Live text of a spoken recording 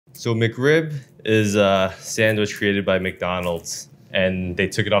So McRib is a sandwich created by McDonald's, and they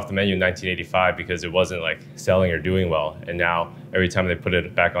took it off the menu in 1985 because it wasn't like selling or doing well. And now every time they put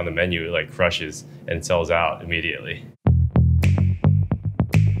it back on the menu, it like crushes and sells out immediately.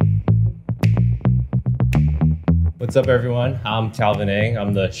 What's up, everyone? I'm Calvin Eng.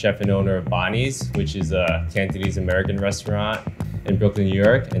 I'm the chef and owner of Bonnie's, which is a Cantonese-American restaurant in Brooklyn, New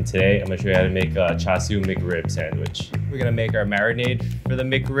York. And today I'm gonna show you how to make a Char Siu McRib sandwich. We're gonna make our marinade for the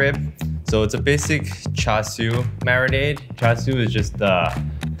McRib. So it's a basic Char Siu marinade. Char Siu is just the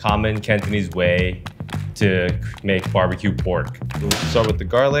common Cantonese way to make barbecue pork. So we'll start with the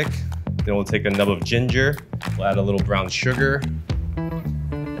garlic, then we'll take a nub of ginger, we'll add a little brown sugar,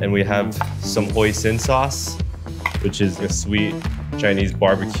 and we have some hoisin sauce, which is a sweet Chinese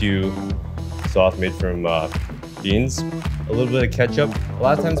barbecue sauce made from beans. A little bit of ketchup. A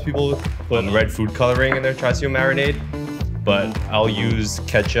lot of times people put red food coloring in their Char Siu marinade, but I'll use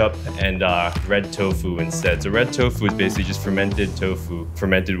ketchup and red tofu instead. So red tofu is basically just fermented tofu,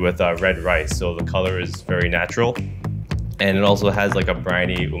 fermented with red rice, so the color is very natural. And it also has like a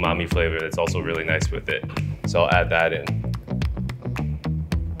briny umami flavor that's also really nice with it. So I'll add that in.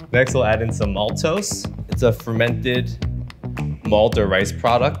 Next, I'll add in some maltose. It's a fermented malt or rice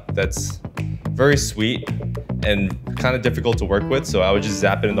product that's very sweet and kind of difficult to work with, so I would just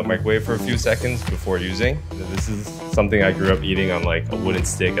zap it in the microwave for a few seconds before using. This is something I grew up eating on like a wooden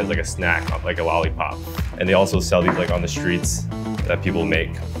stick as like a snack, like a lollipop. And they also sell these like on the streets that people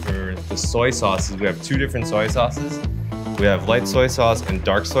make. For the soy sauces, we have two different soy sauces. We have light soy sauce and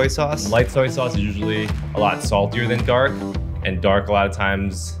dark soy sauce. Light soy sauce is usually a lot saltier than dark, and dark a lot of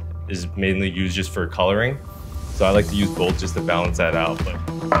times is mainly used just for coloring. So I like to use both just to balance that out.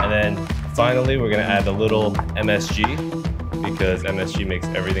 And then finally, we're gonna add a little MSG because MSG makes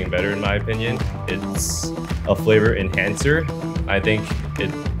everything better in my opinion. It's a flavor enhancer. I think it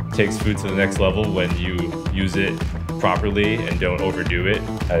takes food to the next level when you use it properly and don't overdo it.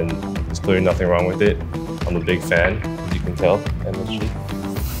 And there's clearly nothing wrong with it. I'm a big fan, as you can tell, MSG.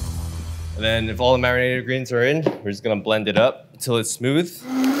 And then if all the marinated ingredients are in, we're just gonna blend it up until it's smooth.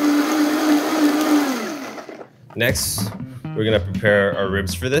 Next, we're gonna prepare our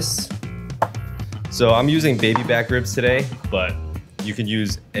ribs for this. So I'm using baby back ribs today, but you can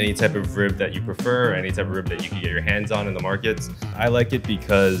use any type of rib that you prefer, any type of rib that you can get your hands on in the markets. I like it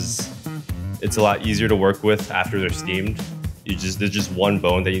because it's a lot easier to work with after they're steamed. There's just one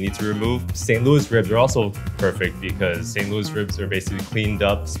bone that you need to remove. St. Louis ribs are also perfect because St. Louis ribs are basically cleaned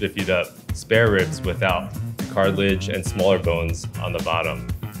up, spiffied up spare ribs without cartilage and smaller bones on the bottom.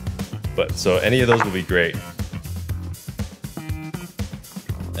 So any of those will be great.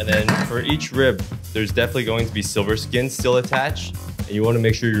 And then for each rib, there's definitely going to be silver skin still attached. And you want to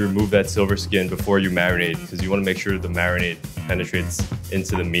make sure you remove that silver skin before you marinate because you want to make sure the marinade penetrates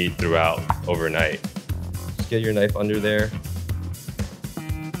into the meat throughout overnight. Just get your knife under there.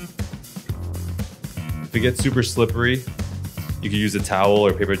 If it gets super slippery, you can use a towel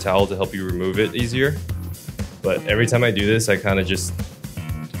or paper towel to help you remove it easier. But every time I do this, I kind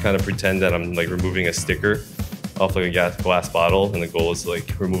of pretend that I'm like removing a sticker off like a glass bottle, and the goal is to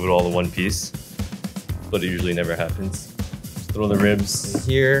like remove it all in one piece, but it usually never happens. Just throw the ribs in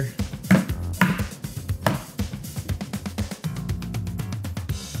here.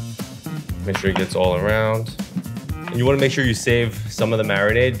 Make sure it gets all around. And you want to make sure you save some of the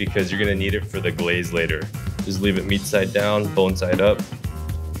marinade because you're going to need it for the glaze later. Just leave it meat side down, bone side up.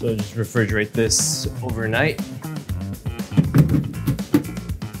 So just refrigerate this overnight.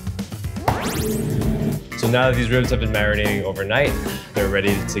 So now that these ribs have been marinating overnight, they're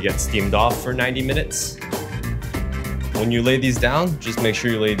ready to get steamed off for 90 minutes. When you lay these down, just make sure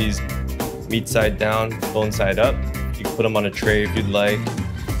you lay these meat side down, bone side up. You can put them on a tray if you'd like.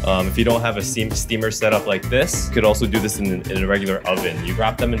 If you don't have a steamer set up like this, you could also do this in a regular oven. You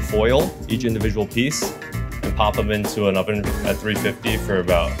wrap them in foil, each individual piece, and pop them into an oven at 350 for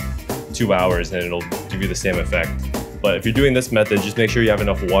about 2 hours, and it'll give you the same effect. But if you're doing this method, just make sure you have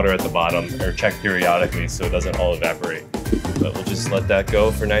enough water at the bottom or check periodically so it doesn't all evaporate. But we'll just let that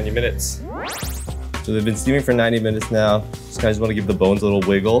go for 90 minutes. So they've been steaming for 90 minutes now. Just want to give the bones a little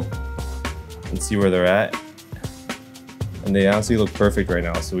wiggle and see where they're at. And they honestly look perfect right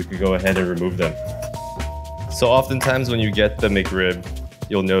now, so we could go ahead and remove them. So oftentimes when you get the McRib,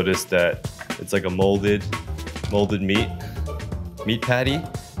 you'll notice that it's like a molded meat patty.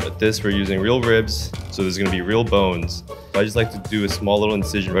 But this, we're using real ribs, so there's gonna be real bones. So I just like to do a small little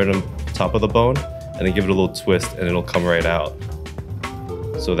incision right on top of the bone and then give it a little twist and it'll come right out.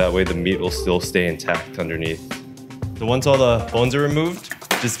 So that way the meat will still stay intact underneath. So once all the bones are removed,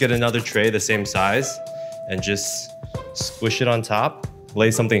 just get another tray the same size and just squish it on top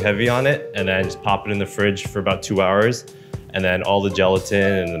lay something heavy on it, and then just pop it in the fridge for about 2 hours. And then all the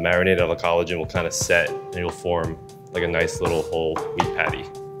gelatin and the marinated collagen will kind of set, and you'll form like a nice little whole meat patty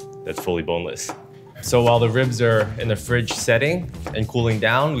that's fully boneless. So while the ribs are in the fridge setting and cooling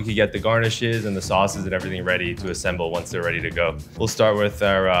down, we could get the garnishes and the sauces and everything ready to assemble once they're ready to go. We'll start with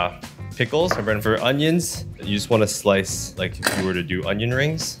our pickles. And for onions, you just want to slice like if you were to do onion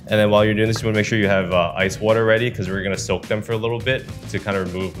rings. And then while you're doing this, you want to make sure you have ice water ready, because we're going to soak them for a little bit to kind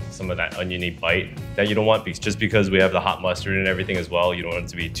of remove some of that oniony bite that you don't want, just because we have the hot mustard and everything as well. You don't want it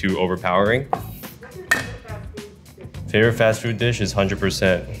to be too overpowering. Favorite fast food dish is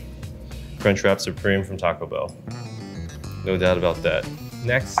 100% Crunchwrap Supreme from Taco Bell. No doubt about that.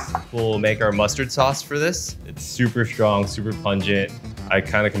 Next, we'll make our mustard sauce for this. It's super strong, super pungent. I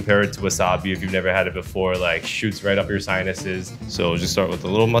kind of compare it to wasabi if you've never had it before, like shoots right up your sinuses. So we'll just start with a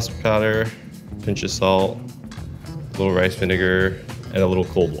little mustard powder, pinch of salt, a little rice vinegar, and a little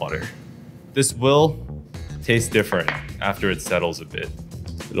cold water. This will taste different after it settles a bit.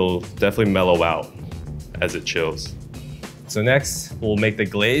 It'll definitely mellow out as it chills. So next, we'll make the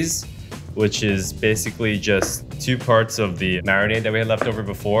glaze, which is basically just 2 parts of the marinade that we had left over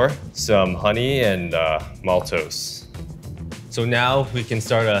before, some honey and maltose. So now we can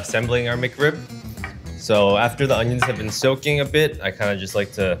start assembling our McRib. So after the onions have been soaking a bit, I kind of just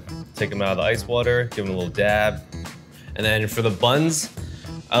like to take them out of the ice water, give them a little dab. And then for the buns,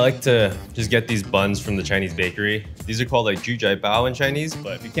 I like to just get these buns from the Chinese bakery. These are called like jujai bao in Chinese,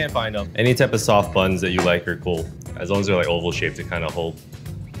 but if you can't find them, any type of soft buns that you like are cool, as long as they're like oval shaped to kind of hold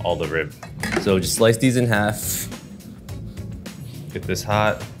all the rib. So just slice these in half. Get this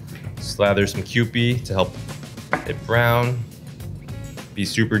hot. Slather some Kewpie to help it brown. Be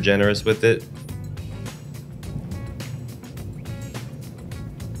super generous with it.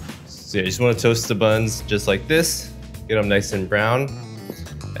 So yeah, you just want to toast the buns just like this. Get them nice and brown.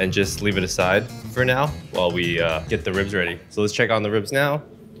 And just leave it aside for now while we get the ribs ready. So let's check on the ribs now.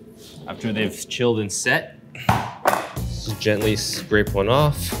 After they've chilled and set, just gently scrape one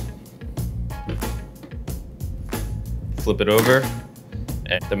off. Flip it over.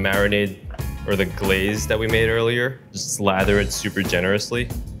 And the marinade or the glaze that we made earlier, just slather it super generously.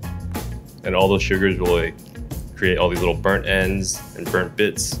 And all those sugars will like create all these little burnt ends and burnt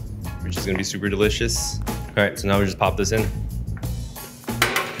bits, which is gonna be super delicious. All right, so now we just pop this in.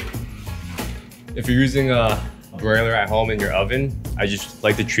 If you're using a broiler at home in your oven, I just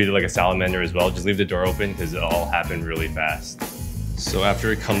like to treat it like a salamander as well. Just leave the door open because it'll all happen really fast. So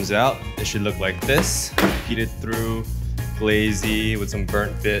after it comes out, it should look like this. Heated through, glazy with some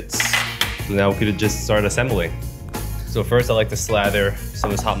burnt bits. So now we could just start assembling. So first I like to slather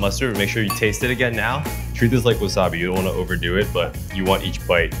some of this hot mustard. Make sure you taste it again now. Treat this like wasabi. You don't want to overdo it, but you want each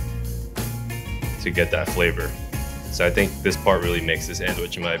bite to get that flavor. So I think this part really makes this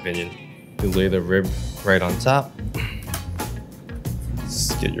sandwich in my opinion. You lay the rib right on top.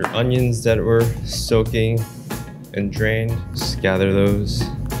 Just get your onions that were soaking and drained. Just gather those.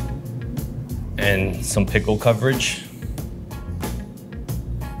 And some pickle coverage.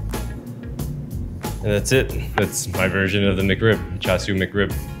 And that's it. That's my version of the McRib, Char Siu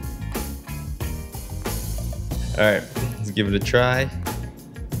McRib. All right, let's give it a try.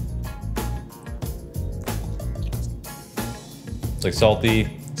 It's like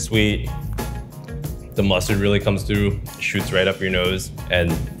salty, sweet. The mustard really comes through, shoots right up your nose, and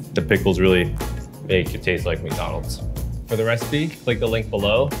the pickles really make it taste like McDonald's. For the recipe, click the link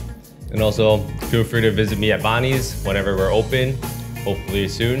below. And also, feel free to visit me at Bonnie's whenever we're open, hopefully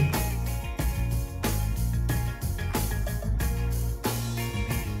soon.